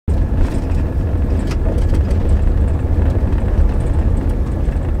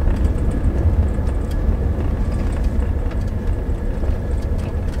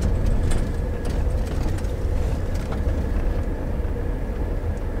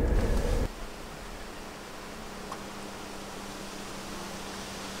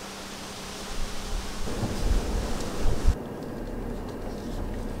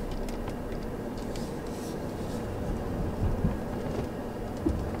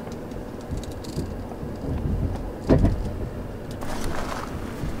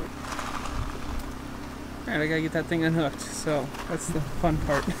I gotta get that thing unhooked, so that's the fun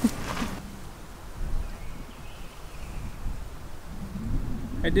part.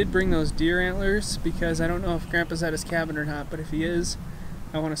 I did bring those deer antlers because I don't know if Grandpa's at his cabin or not, but if he is,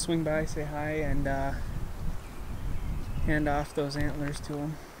 I want to swing by, say hi, and hand off those antlers to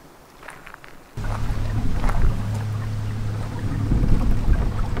him.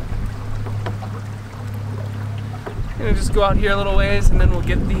 Gonna just go out here a little ways and then we'll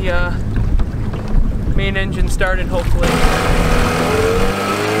get the main engine started, hopefully. So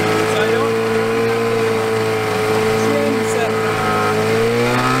I don't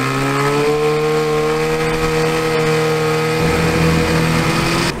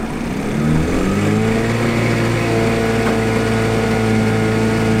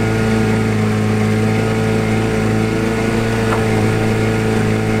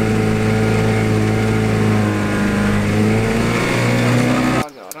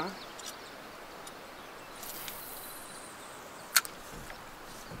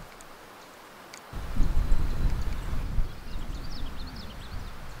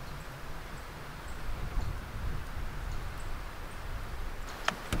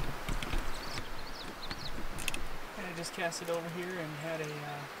just cast it over here and had a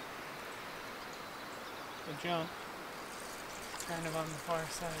jump kind of on the far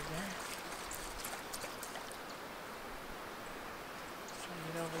side there. Try to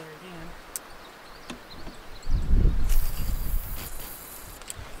get over there again.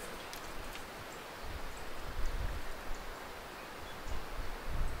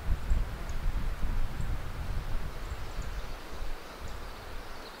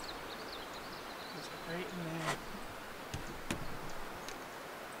 It's right in there.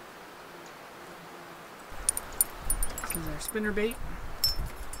 This is our spinner bait.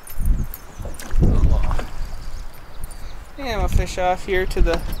 And we'll fish off here to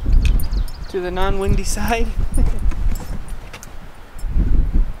the non-windy side.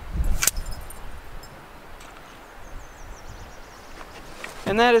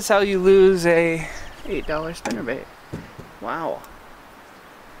 And that is how you lose a $8 spinnerbait. Wow.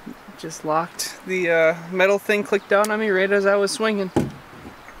 Just locked the metal thing, clicked down on me right as I was swinging.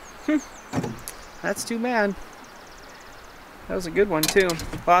 That's too bad. That was a good one too.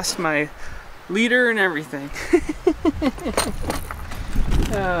 Lost my leader and everything.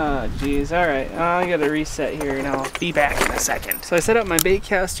 Oh geez, alright, I gotta reset here and I'll be back in a second. So I set up my bait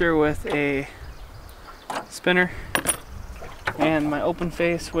caster with a spinner and my open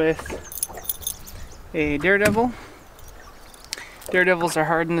face with a daredevil. Daredevils are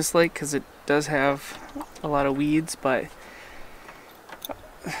hard in this lake because it does have a lot of weeds, but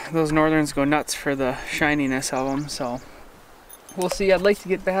those northerns go nuts for the shininess of them, so we'll see. I'd like to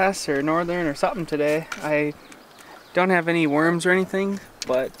get bass or northern or something today. I don't have any worms or anything,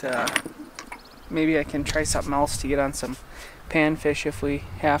 but maybe I can try something else to get on some panfish if we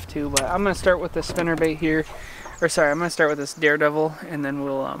have to. But I'm going to start with the spinnerbait here. Or sorry, I'm going to start with this daredevil and then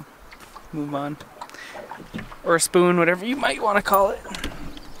we'll move on. Or a spoon, whatever you might want to call it.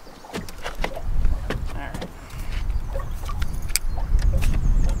 Alright.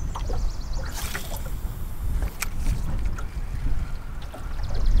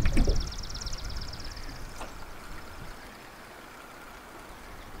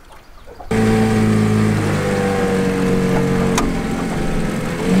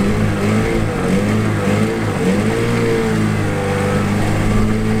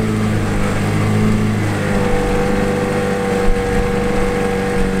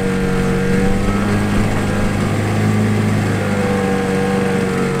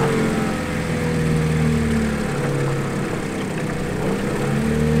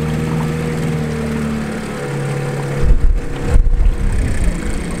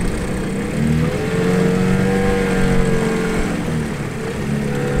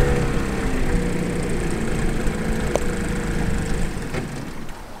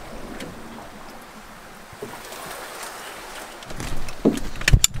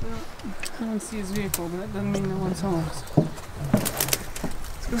 I don't see his vehicle, but that doesn't mean no one's home. So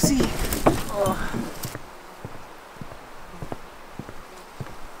let's go see. Oh.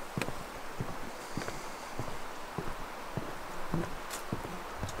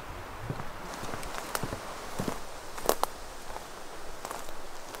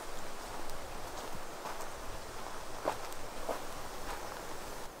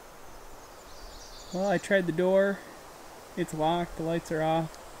 Well, I tried the door. It's locked, the lights are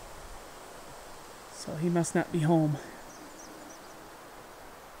off. So he must not be home.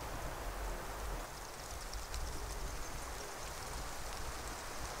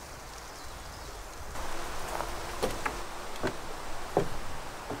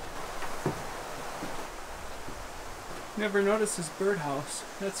 Never noticed this birdhouse.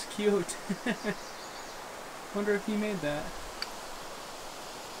 That's cute. Wonder if he made that.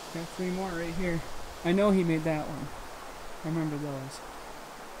 Got 3 more right here. I know he made that one. I remember those.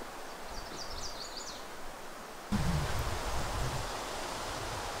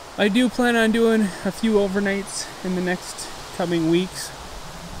 I do plan on doing a few overnights in the next coming weeks,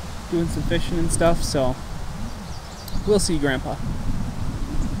 doing some fishing and stuff, so we'll see, Grandpa.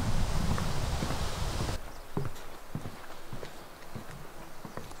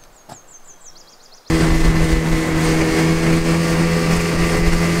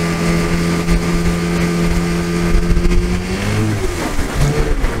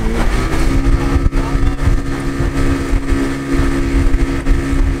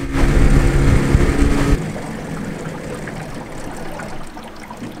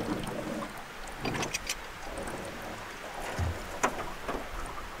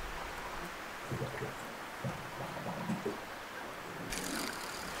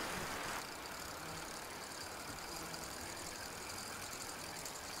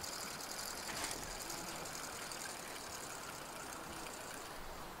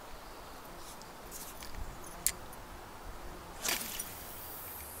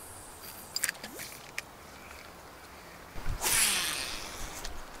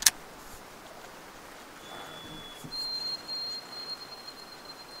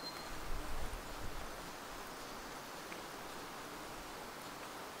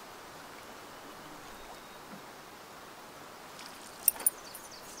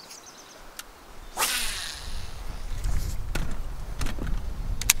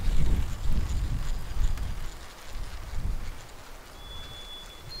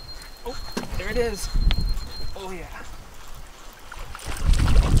 There it is. Oh yeah.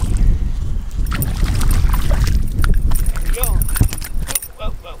 There we go.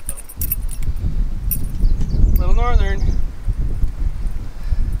 Whoa, whoa, whoa. Little northern.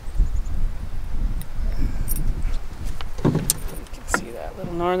 You can see that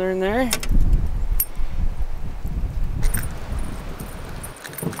little northern there.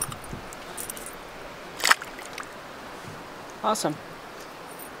 Awesome.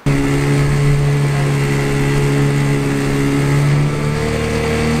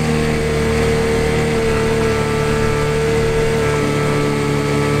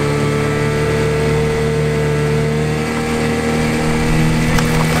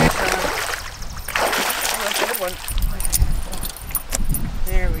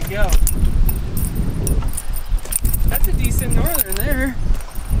 There we go. That's a decent northern there.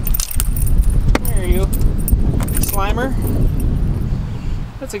 There you go. Slimer.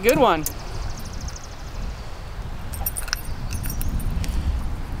 That's a good one.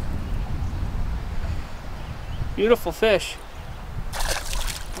 Beautiful fish.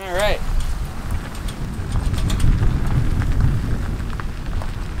 All right.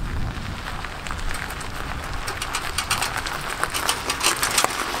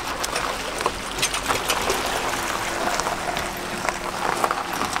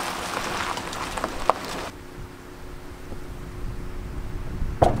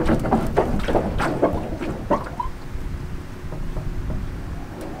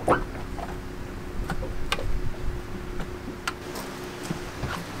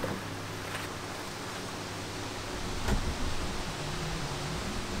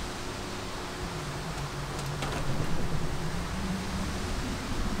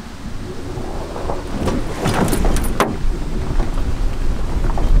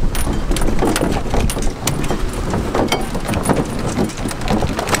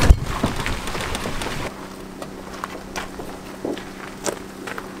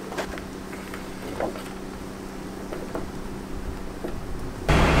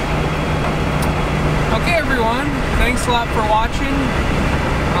 Thanks a lot for watching.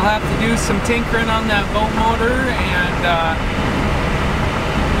 I'll have to do some tinkering on that boat motor and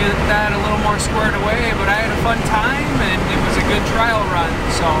get that a little more squared away, but I had a fun time and it was a good trial run.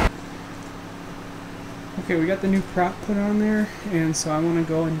 So okay, we got the new prop put on there, and so I want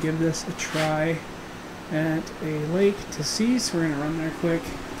to go and give this a try at a lake to see, so we're going to run there quick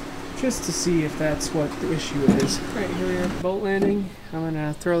just to see if that's what the issue is. Right, here we are at boat landing. I'm going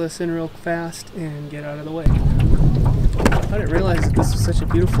to throw this in real fast and get out of the way. I didn't realize that this was such a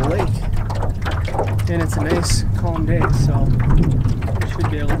beautiful lake, and it's a nice calm day, so I should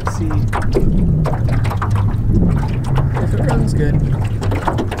be able to see if it runs good.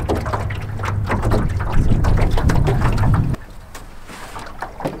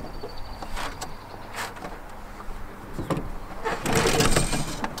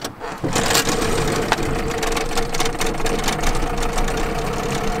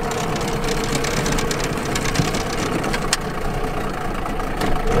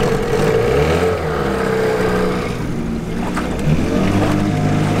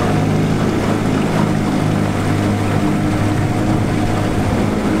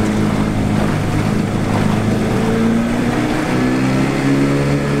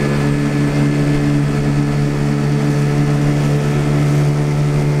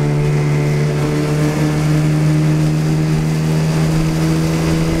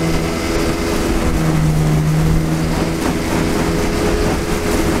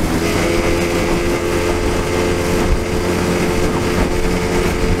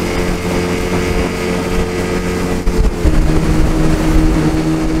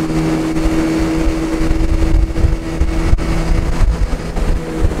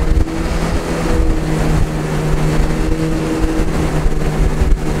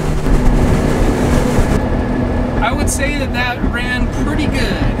 say that that ran pretty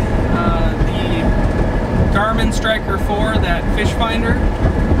good. The Garmin Striker 4, that fish finder,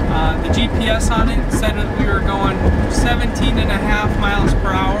 the GPS on it said that we were going 17.5 miles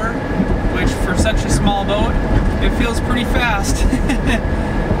per hour, which for such a small boat, it feels pretty fast.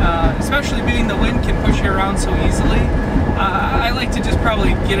 Especially being the wind can push you around so easily. I like to just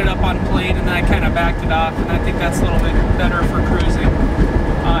probably get it up on plane, and then I kind of backed it off, and I think that's a little bit better for cruising.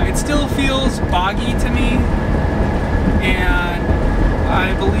 It still feels boggy to me, and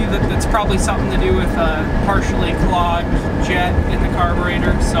I believe that that's probably something to do with a partially clogged jet in the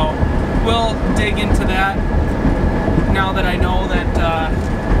carburetor, so we'll dig into that now that I know that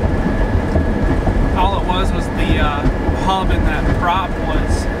all it was the hub and that prop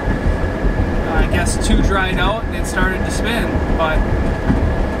was, I guess, too dried out and it started to spin. But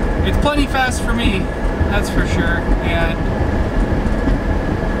it's plenty fast for me, that's for sure, and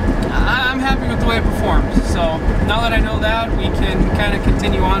I'm happy with the way it performed. So now that I know that, we can kind of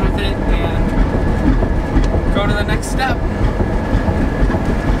continue on with it and go to the next step.